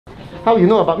How you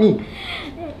know about me?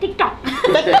 TikTok.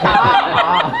 Very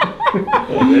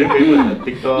famous,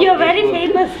 TikTok. You're very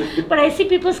famous, but I see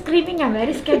people screaming. I'm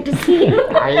very scared to see you.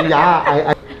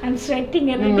 I'm sweating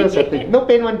and everything. No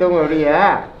pain one, don't worry.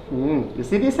 You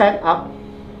see this hand up?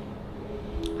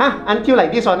 Until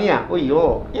like this only. Oh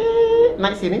yo,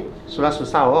 nice sini.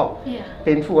 Susah oh. Yeah.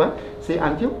 Painful See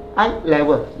until eye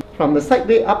level. From the side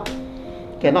way up,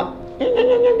 cannot.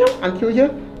 Until here,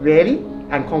 very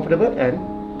uncomfortable and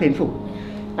painful.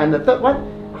 And the third one,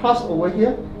 cross over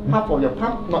here, half of your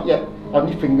palm, not yet,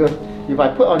 only finger. If I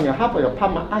put on your half of your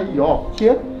palm,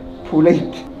 here,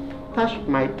 pulling, touch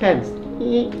my pants,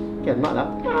 cannot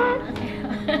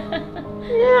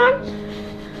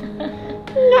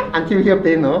until here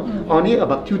pain, only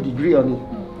about 2 degrees only.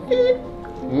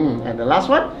 And the last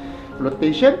one,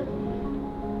 rotation,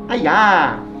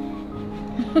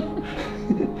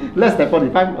 less than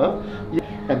 45,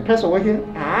 and press over here,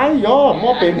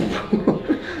 more painful.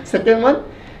 Second one,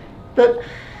 third,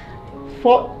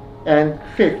 fourth, and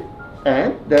fifth,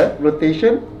 and the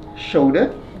rotation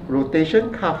shoulder,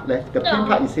 rotation calf left. The pain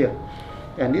part is here,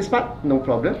 and this part no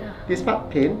problem. This part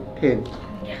pain.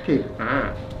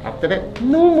 After that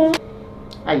no more.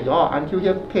 Until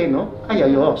here pain,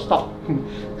 stop.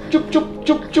 Chup.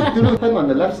 Turn on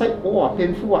the left side.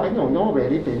 Painful. I know,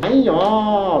 very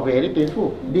painful. Very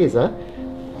painful. This is a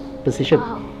position.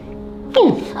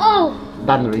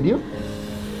 Done already.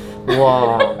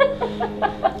 Wow.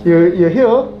 you hear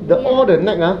all the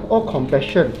neck all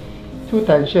compression, too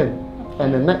tension,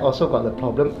 and the neck also got the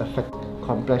problem effect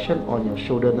compression on your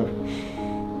shoulder nerve.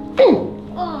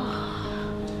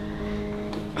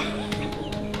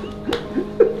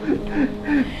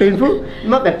 Painful?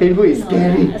 Not that painful, it's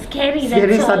scary. Scary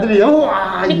suddenly.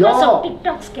 Because of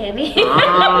TikTok scary.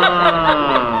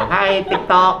 Hi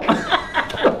TikTok.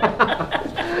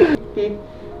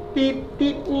 Beep,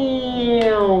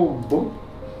 boom.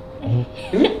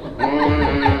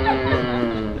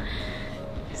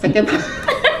 Second time.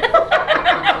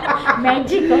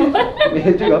 Magical.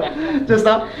 Just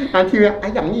now, until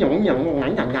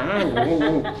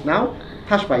now,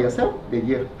 touch by yourself, the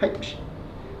ear.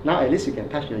 Now at least you can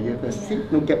touch your ear first. See,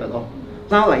 no gap at all.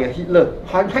 Now like a Hitler.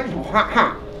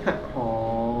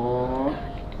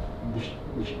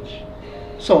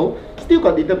 So, still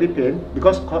got little bit pain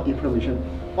because called inflammation.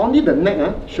 Only the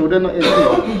neck, shoulder not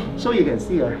anything. So you can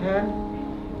see your hand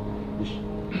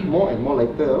more and more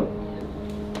lighter.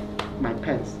 My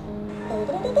pants.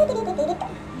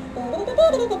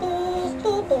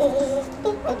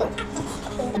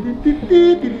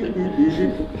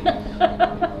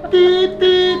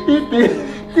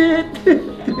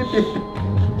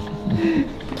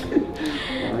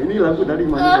 Ini lagu dari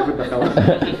mana aku tak tahu.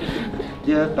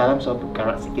 Dia dalam suatu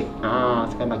karat sikit.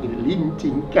 Sekarang bagi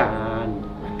dilincingkan.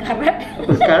 Karat.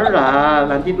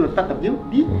 Nanti letak W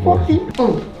di 40.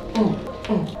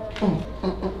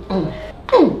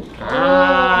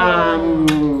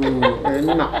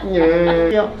 Enaknya.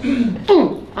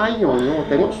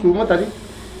 Tengok semua tadi.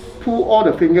 Pull all the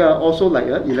finger also like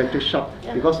an electric shock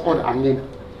because all the angin.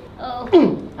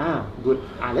 Good.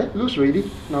 Let's loose already.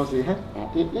 Now see,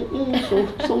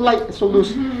 so light, so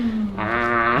loose.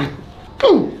 I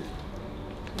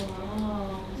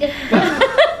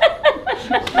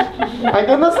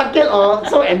don't know sakit or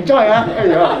so enjoy.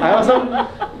 I also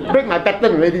break my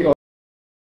pattern already.